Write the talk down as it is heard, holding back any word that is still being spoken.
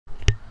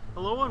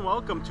Hello and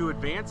welcome to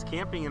Advanced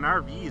Camping and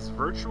RV's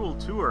virtual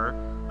tour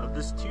of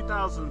this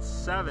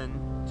 2007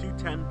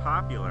 210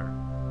 Popular.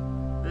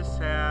 This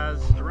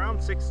has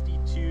around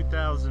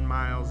 62,000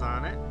 miles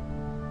on it.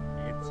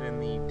 It's in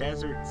the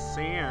desert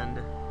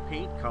sand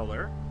paint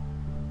color.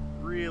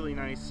 Really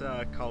nice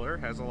color,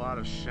 has a lot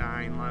of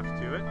shine left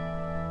to it.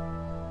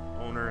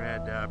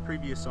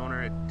 Previous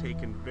owner had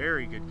taken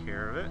very good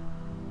care of it.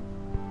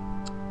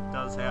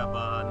 Does have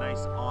a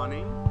nice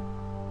awning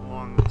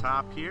along the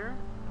top here.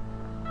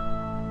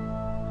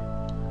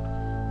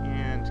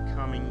 And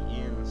coming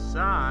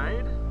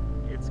inside,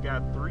 it's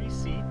got 3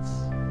 seats,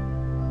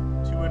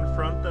 2 in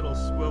front that'll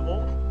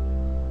swivel,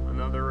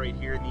 another right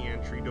here in the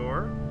entry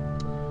door.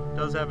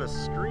 Does have a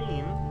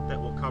screen that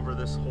will cover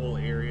this whole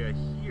area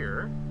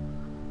here,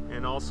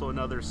 and also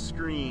another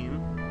screen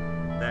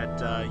that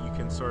you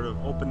can sort of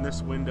open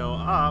this window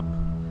up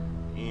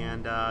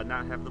and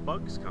not have the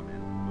bugs come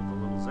in with a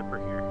little zipper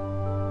here.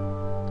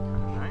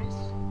 Kind of nice.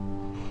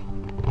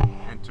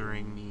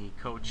 Entering the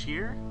coach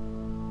here.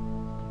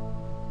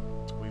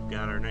 We've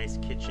got our nice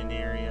kitchen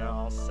area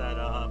all set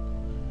up.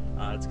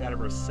 It's got a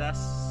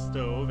recessed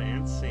stove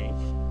and sink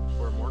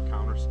for more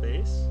counter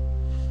space.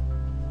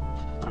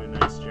 Do a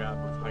nice job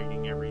of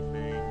hiding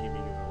everything, giving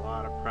you a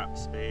lot of prep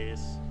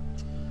space.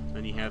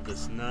 Then you have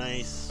this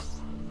nice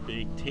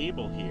big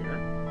table here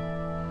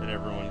that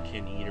everyone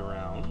can eat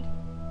around.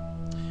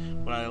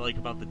 What I like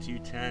about the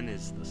 210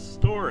 is the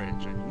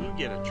storage. I mean, you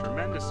get a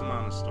tremendous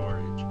amount of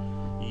storage.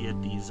 You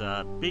get these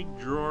big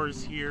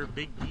drawers here,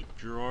 big deep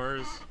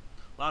drawers.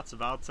 Lots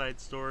of outside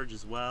storage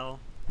as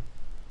well.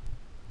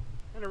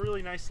 And a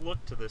really nice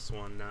look to this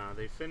one.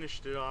 They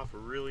finished it off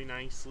really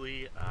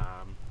nicely.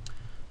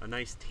 A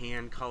nice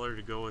tan color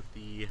to go with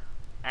the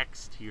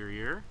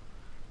exterior.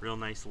 Real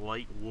nice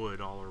light wood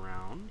all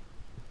around.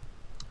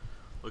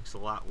 Looks a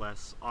lot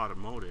less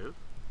automotive.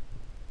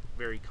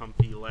 Very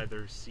comfy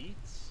leather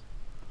seats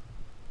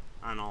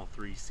on all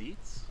 3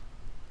 seats.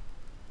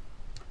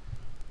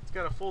 It's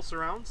got a full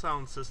surround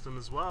sound system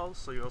as well,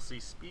 so you'll see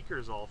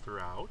speakers all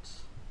throughout.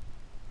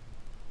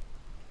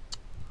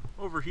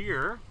 Over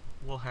here,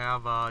 we'll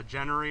have a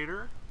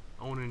generator,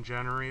 Onan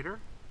generator,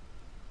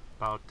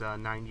 about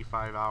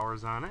 95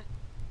 hours on it.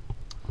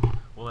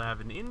 We'll have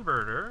an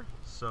inverter,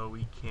 so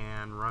we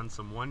can run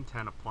some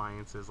 110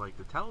 appliances like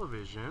the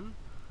television,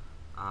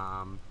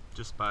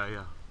 just by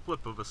a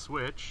flip of a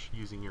switch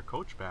using your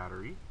coach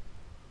battery.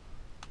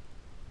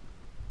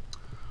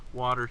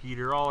 Water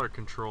heater, all our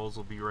controls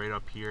will be right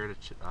up here to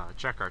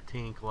check our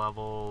tank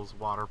levels,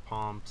 water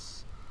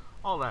pumps,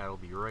 all that will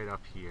be right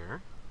up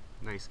here.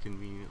 Nice,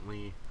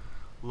 conveniently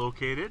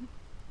located,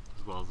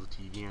 as well as the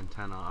TV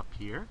antenna up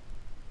here.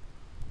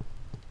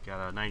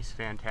 Got a nice,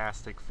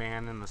 fantastic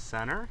fan in the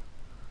center,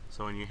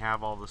 so when you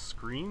have all the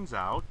screens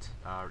out,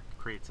 it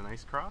creates a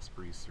nice cross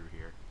breeze through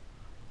here.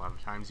 A lot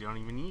of times you don't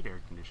even need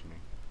air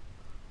conditioning.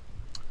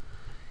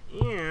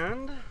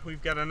 And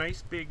we've got a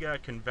nice big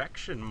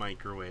convection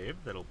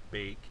microwave that'll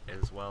bake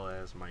as well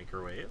as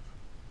microwave.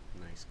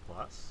 Nice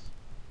plus.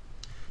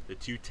 The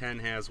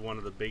 210 has one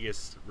of the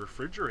biggest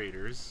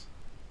refrigerators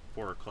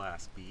for a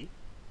Class B.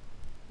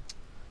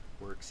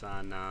 Works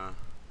on,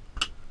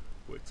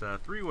 it's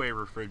a 3-way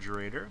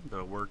refrigerator.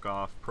 That'll work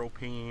off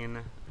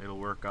propane, it'll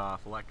work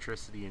off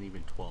electricity, and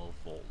even 12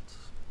 volts.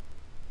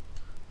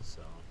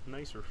 So,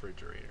 nice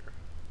refrigerator.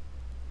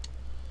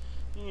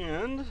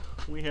 And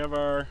we have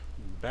our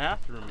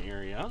bathroom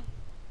area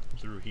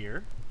through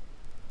here.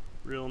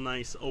 Real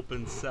nice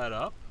open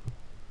setup.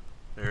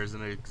 There's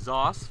an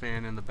exhaust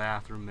fan in the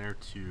bathroom there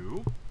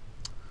too.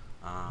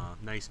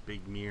 Nice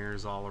big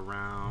mirrors all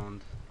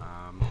around.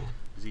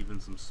 There's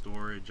even some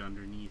storage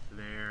underneath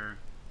there.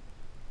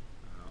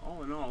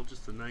 All in all,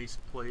 just a nice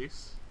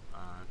place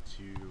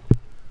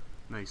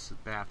nice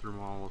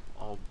bathroom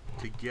all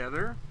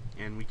together.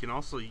 And we can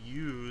also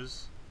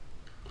use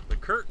the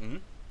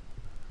curtain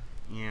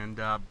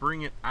and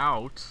bring it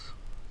out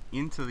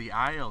into the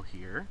aisle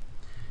here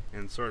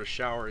and sort of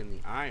shower in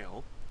the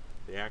aisle.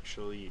 They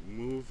actually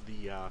move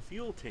the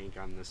fuel tank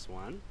on this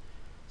one,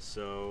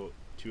 so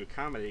to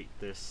accommodate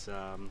this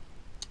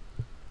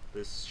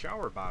this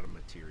shower bottom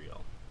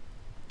material.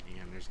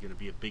 And there's going to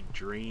be a big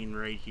drain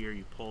right here.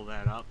 You pull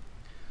that up,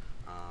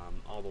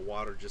 all the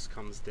water just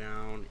comes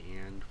down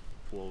and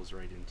flows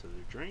right into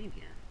the drain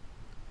here.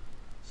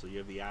 So you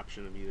have the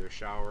option of either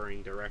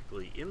showering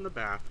directly in the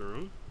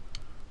bathroom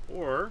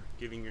or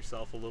giving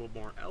yourself a little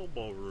more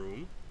elbow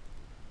room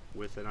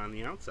with it on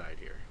the outside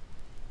here.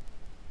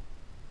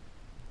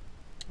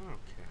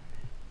 Okay.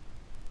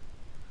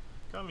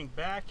 Coming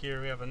back here,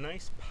 we have a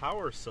nice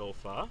power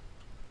sofa.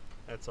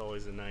 That's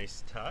always a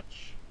nice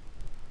touch.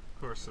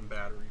 Of course, some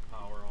battery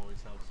power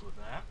always helps with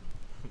that.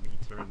 Let me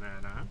turn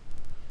that on.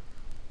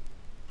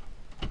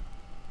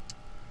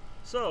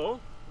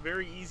 So,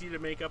 very easy to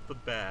make up the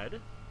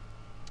bed.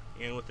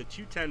 And with the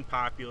 210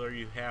 Popular,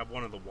 you have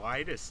one of the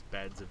widest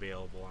beds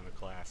available on a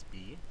Class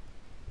B.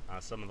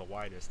 Some of the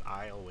widest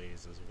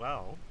aisleways as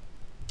well.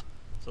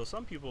 So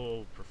some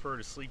people prefer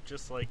to sleep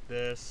just like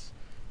this.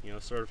 You know,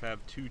 sort of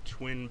have two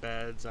twin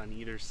beds on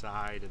either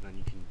side, and then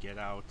you can get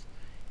out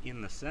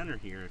in the center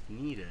here if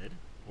needed,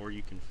 or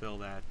you can fill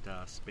that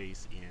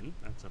space in.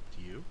 That's up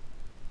to you.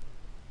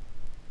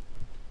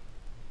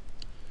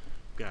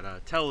 Got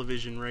a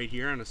television right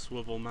here on a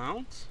swivel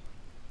mount.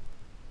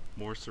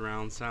 More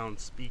surround sound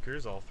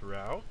speakers all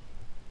throughout.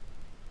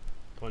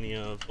 Plenty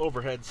of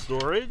overhead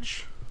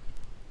storage.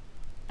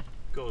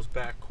 Goes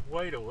back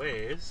quite a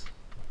ways.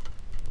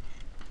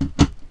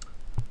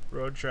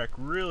 Roadtrek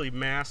really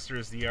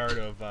masters the art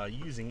of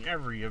using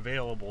every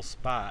available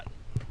spot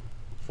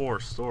for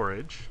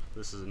storage.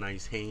 This is a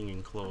nice hang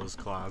and close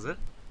closet.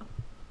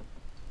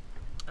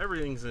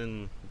 Everything's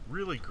in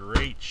really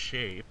great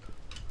shape.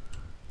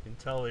 You can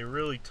tell they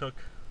really took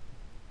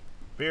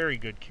very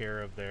good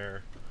care of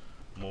their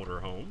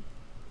motorhome.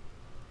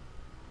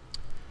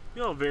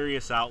 You'll have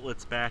various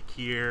outlets back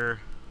here.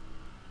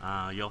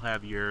 You'll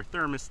have your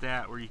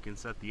thermostat where you can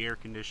set the air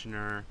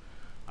conditioner.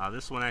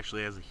 This one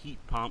actually has a heat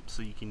pump,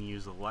 so you can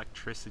use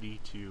electricity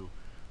to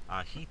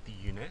heat the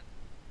unit.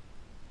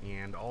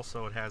 And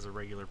also it has a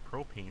regular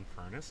propane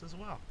furnace as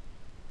well.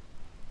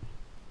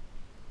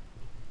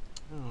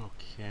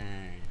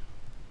 Okay.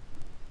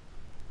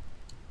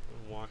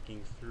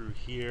 Walking through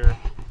here.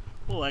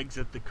 We'll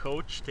exit the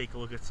coach, take a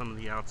look at some of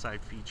the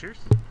outside features.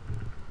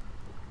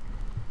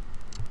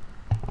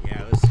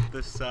 Yeah,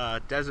 this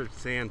desert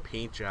sand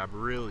paint job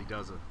really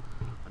does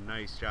a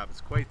nice job. It's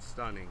quite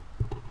stunning.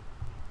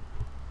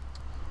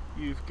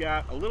 You've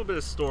got a little bit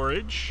of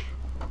storage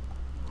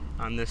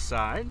on this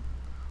side.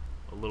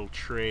 A little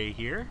tray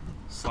here,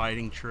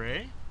 sliding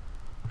tray.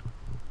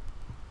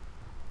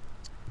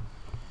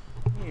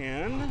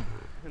 And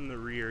in the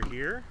rear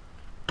here,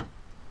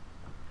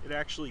 it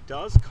actually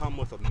does come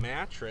with a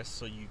mattress,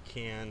 so you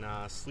can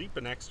sleep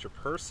an extra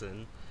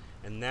person,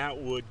 and that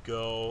would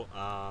go,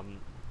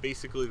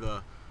 basically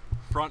the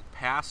front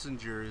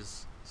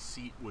passenger's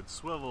seat would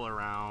swivel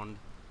around,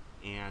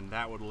 and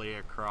that would lay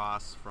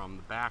across from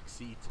the back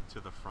seat to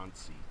the front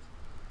seat.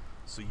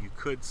 So you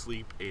could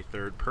sleep a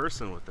third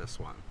person with this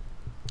one.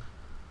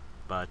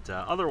 But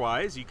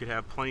otherwise, you could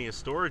have plenty of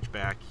storage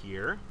back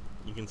here.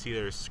 You can see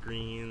there's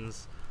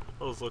screens.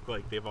 Those look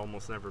like they've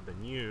almost never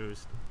been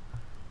used.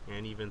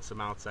 And even some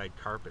outside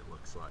carpet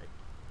looks like.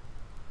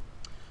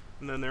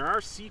 And then there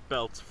are seat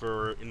belts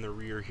in the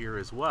rear here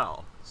as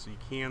well. So you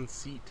can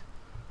seat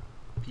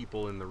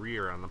people in the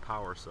rear on the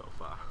power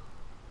sofa.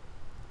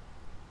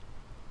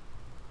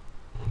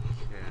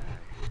 Okay.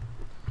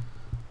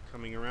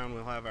 Coming around,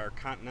 we'll have our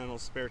Continental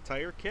spare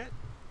tire kit.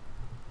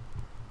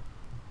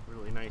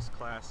 Really nice,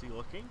 classy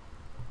looking.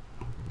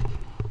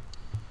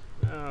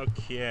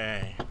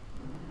 Okay.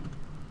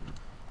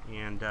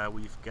 And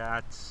we've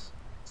got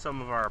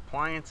some of our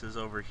appliances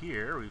over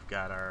here. We've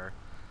got our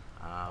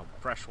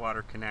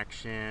freshwater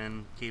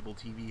connection, cable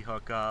TV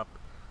hookup,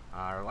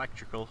 our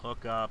electrical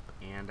hookup,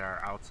 and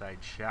our outside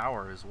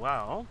shower as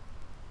well.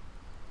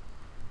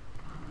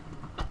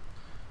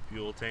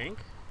 Fuel tank,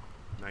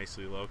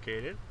 nicely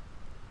located.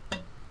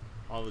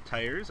 All the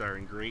tires are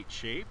in great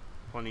shape,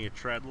 plenty of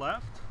tread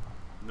left,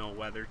 no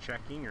weather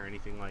checking or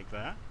anything like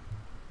that.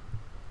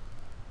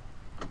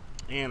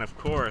 And of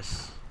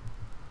course,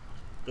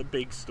 the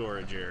big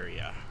storage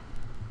area.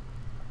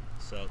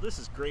 So this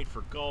is great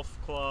for golf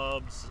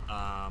clubs,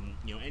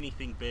 you know,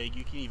 anything big.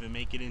 You can even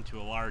make it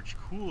into a large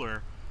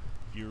cooler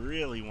if you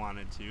really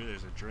wanted to.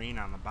 There's a drain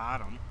on the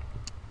bottom.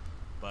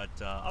 But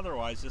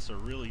otherwise, this is a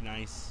really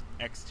nice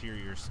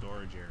exterior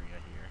storage area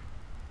here.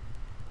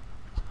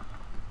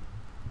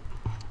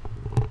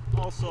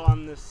 Also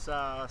on this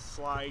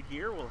slide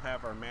here, we'll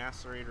have our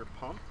macerator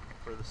pump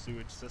for the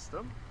sewage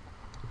system.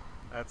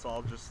 That's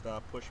all just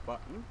push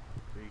button.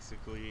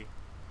 Basically,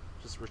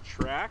 just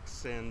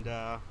retracts, and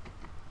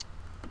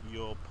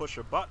you'll push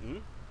a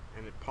button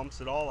and it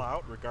pumps it all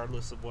out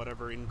regardless of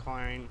whatever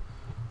incline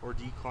or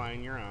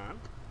decline you're on.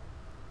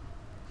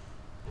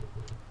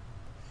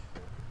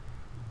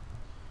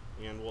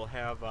 And we'll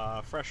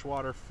have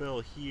freshwater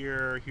fill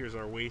here. Here's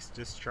our waste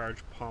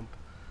discharge pump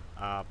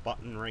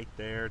button right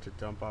there to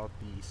dump out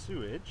the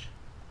sewage.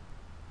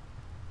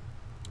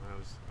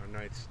 Our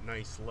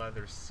nice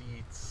leather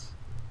seats.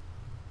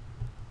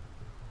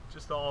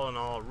 Just all in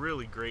all,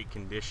 really great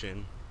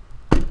condition.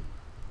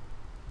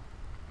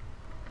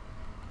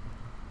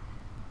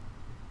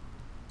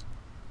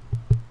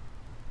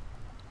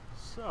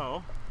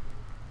 So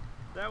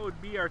that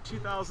would be our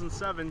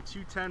 2007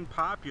 210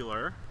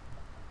 Popular.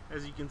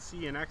 As you can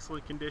see, in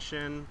excellent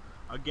condition.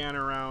 Again,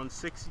 around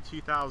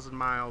 62,000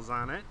 miles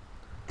on it.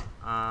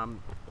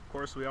 Of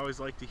course, we always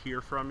like to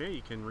hear from you.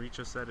 You can reach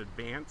us at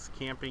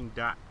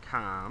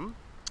advancedcamping.com.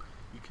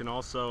 You can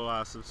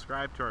also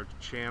subscribe to our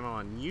channel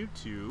on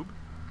YouTube.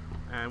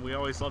 And we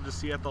always love to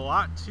see you at the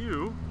lot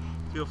too.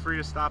 Feel free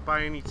to stop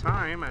by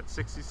anytime at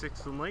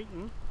 66th and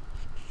Layton.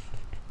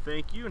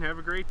 Thank you and have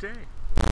a great day.